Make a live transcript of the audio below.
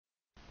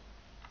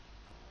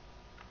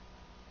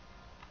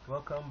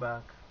Welcome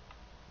back.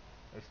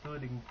 It's still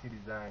Dignity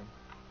Design,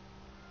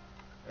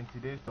 and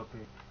today's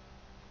topic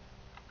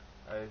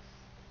is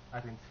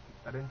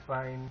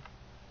identifying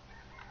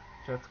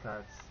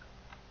shortcuts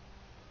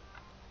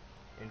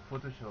in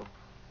Photoshop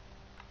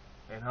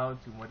and how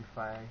to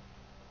modify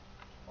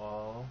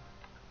or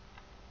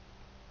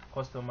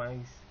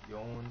customize your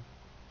own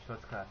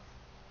shortcuts.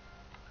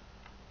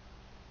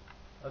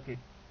 Okay,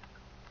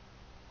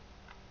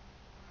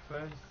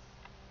 first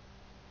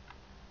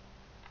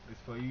is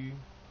for you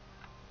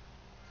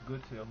to go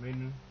to your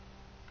menu,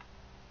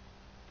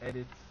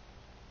 edit,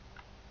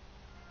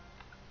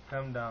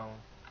 come down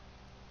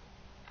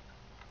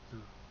to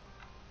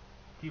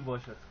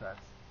keyboard shortcuts,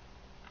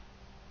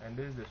 and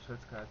this is the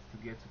shortcut to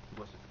get to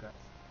keyboard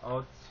shortcuts: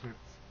 Alt Shift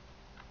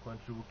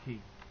Control K,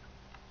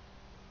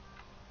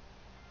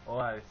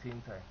 all at the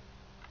same time.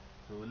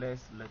 So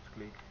let's left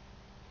click,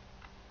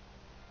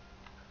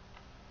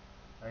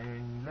 and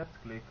when you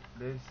left click,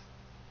 this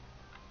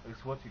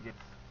is what you get.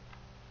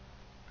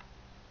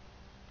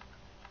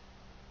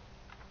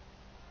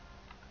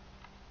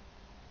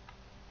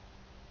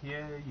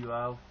 Here you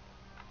have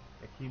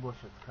the keyboard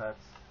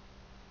shortcuts,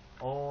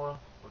 all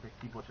of the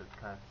keyboard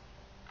shortcuts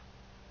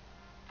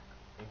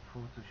in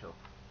Photoshop.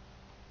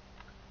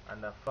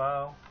 And the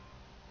file,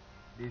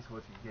 this is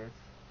what you get,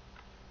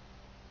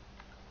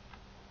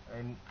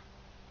 and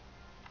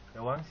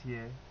the ones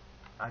here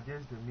are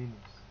just the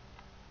menus.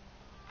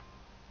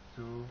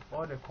 So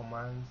all the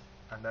commands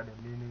under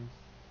the menus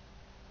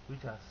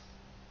which has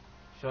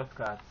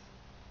shortcuts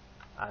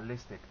are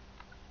listed.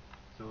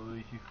 So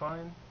if you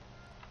find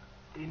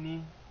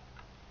any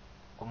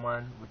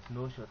command with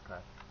no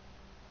shortcut,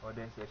 or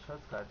there's a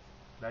shortcut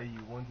that you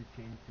want to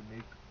change to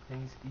make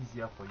things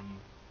easier for you,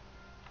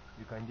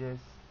 you can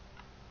just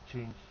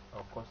change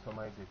or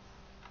customize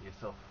it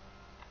yourself.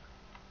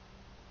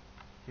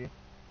 Okay,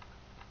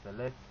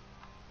 select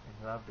and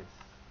you have this.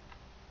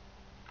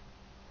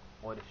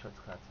 All the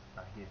shortcuts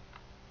are here.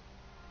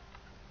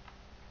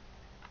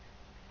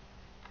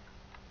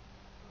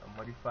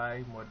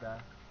 Modify model.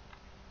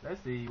 Let's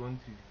say you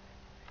want to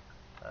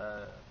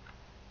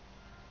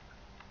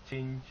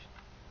change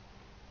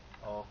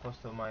or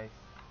customize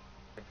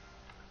this.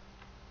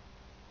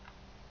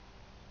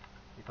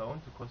 If I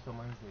want to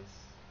customize this,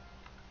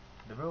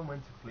 the very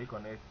moment you click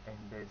on it and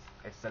there's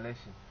a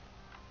selection,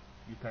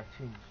 you can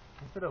change.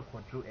 Instead of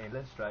Control N,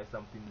 let's try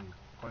something new.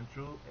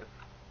 Control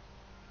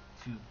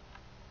F2.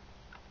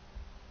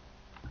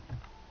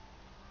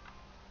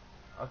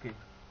 Okay,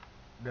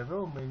 the very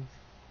moment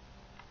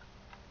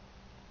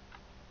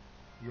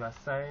you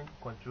assign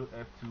Control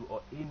F2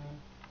 or any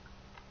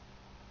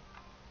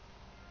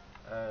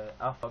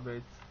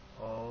alphabet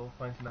or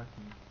functional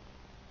key,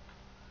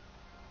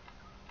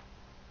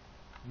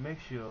 make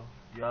sure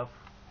you have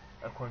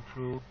a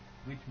control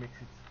which makes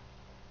it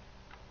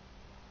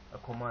a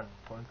command.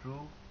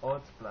 Control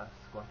Alt plus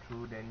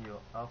Control, then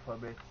your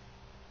alphabet,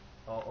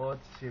 or Alt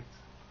Shift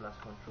plus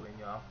Control and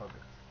your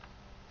alphabet.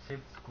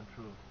 Shift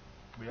Control.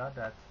 Without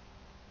that,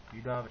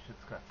 you don't have a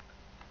shortcut.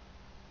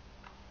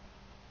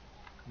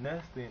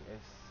 Next thing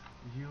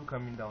is you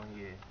coming down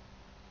here.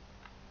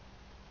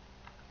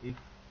 If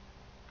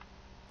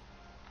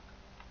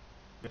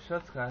the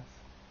shortcut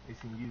is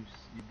in use,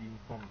 you'll be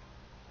informed,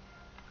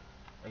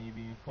 and you'll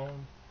be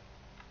informed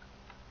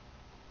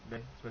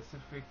the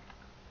specific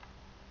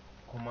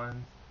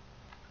commands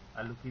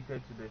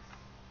allocated to this,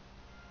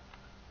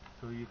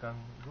 so you can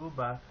go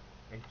back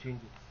and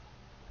change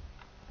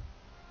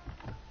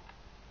it.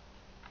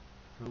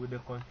 So with the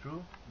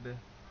control, the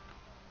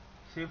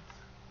Shift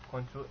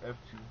Control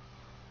F2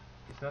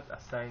 is not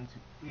assigned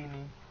to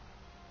any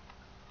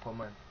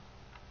command.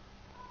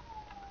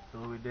 So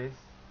with this,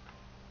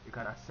 you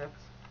can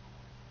accept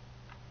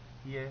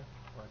here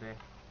or there,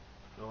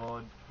 so all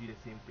do the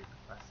same thing.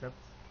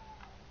 Accept,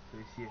 so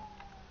it's here.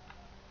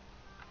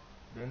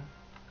 Then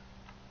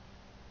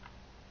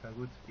you can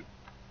go to it.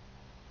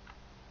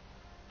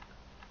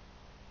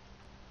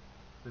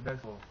 So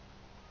that's all.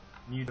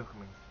 New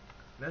document.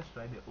 Let's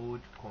try the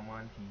old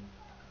command key,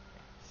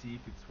 see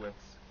if it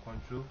works.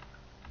 Control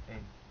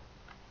N.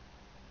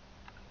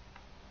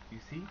 You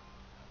see,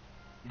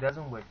 it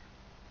doesn't work.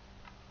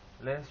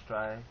 Let's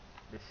try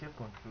the Shift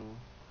Control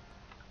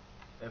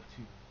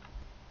F2.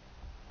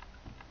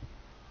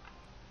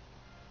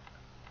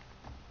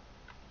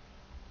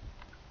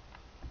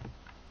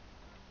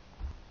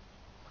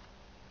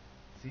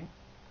 See?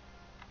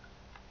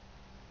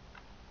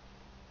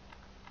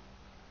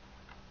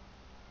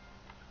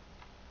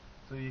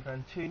 So you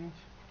can change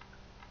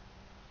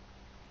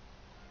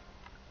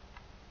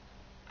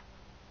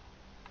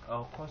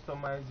or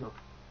customize your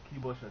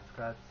keyboard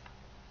shortcuts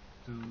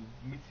to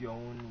meet your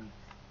own needs.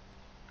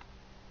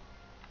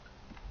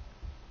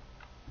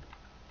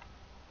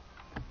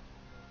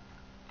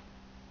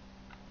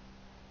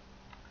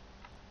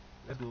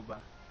 Let's go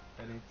back,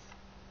 edit,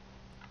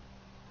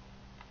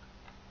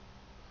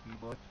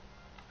 keyboard,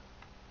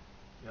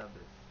 you have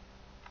this.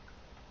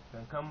 You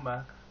can come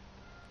back,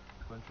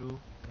 Control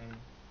and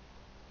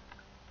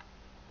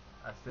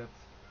accept,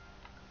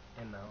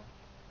 and now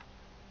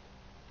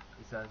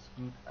is as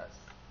good as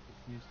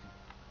it used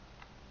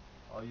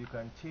to. Or you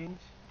can change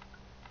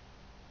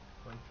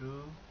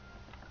control,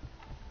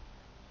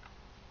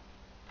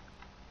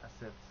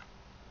 accept,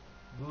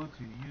 go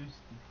to use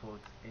default,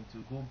 and to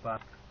go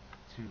back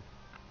to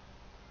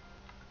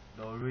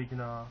the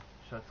original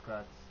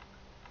shortcuts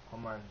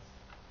commands.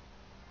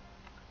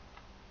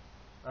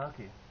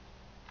 Okay,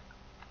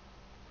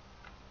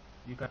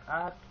 you can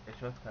add a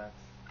shortcut,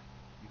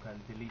 you can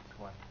delete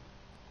one,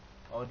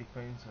 all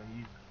depends on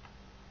you.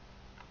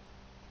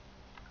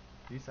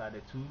 These are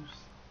the tools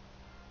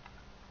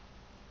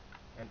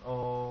and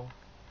all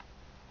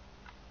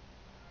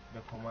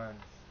the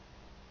commands.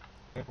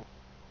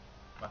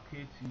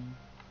 Marquee,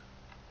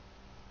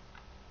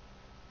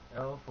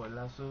 L for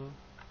lasso,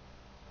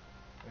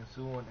 and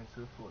so on and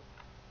so forth.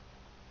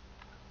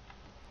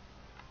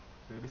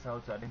 So this is how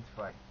to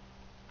identify.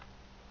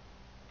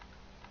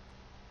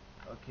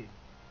 Okay.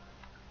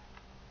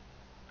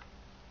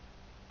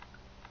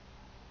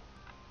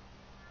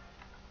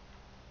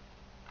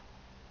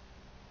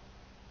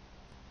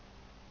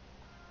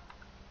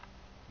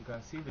 You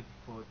can see the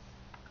default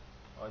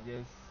or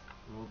just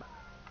roll back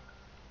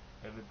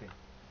everything.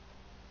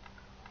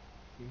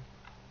 Okay.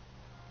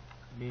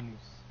 Menus.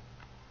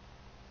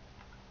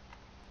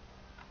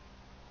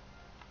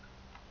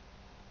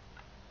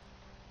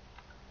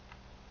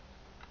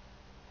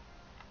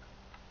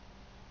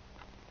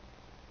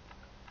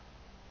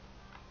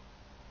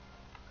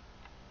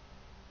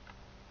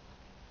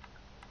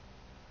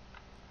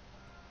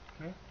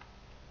 Okay.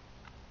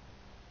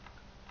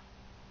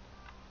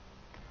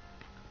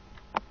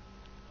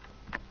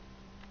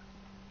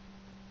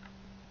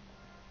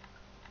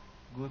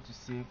 Go to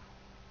save.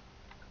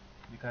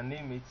 You can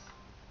name it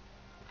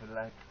if you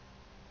like.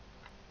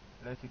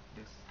 Let's keep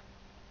this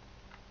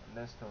and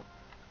let's stop.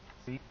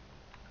 See,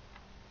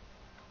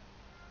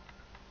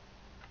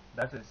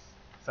 that is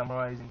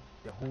summarizing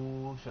the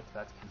whole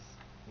shortcut keys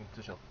in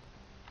Photoshop.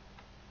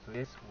 So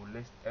yes, we'll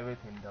list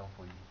everything down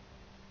for you,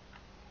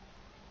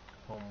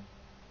 from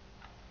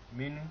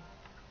menu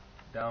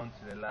down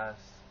to the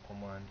last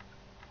command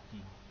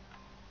key.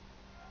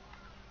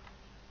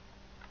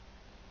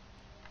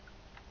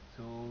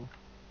 So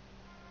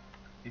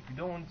if you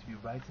don't want to be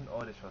writing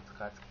all the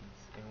shortcut keys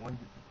and want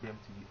them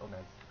to be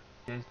organized,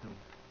 just do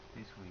it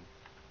this way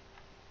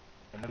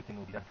and everything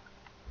will be done.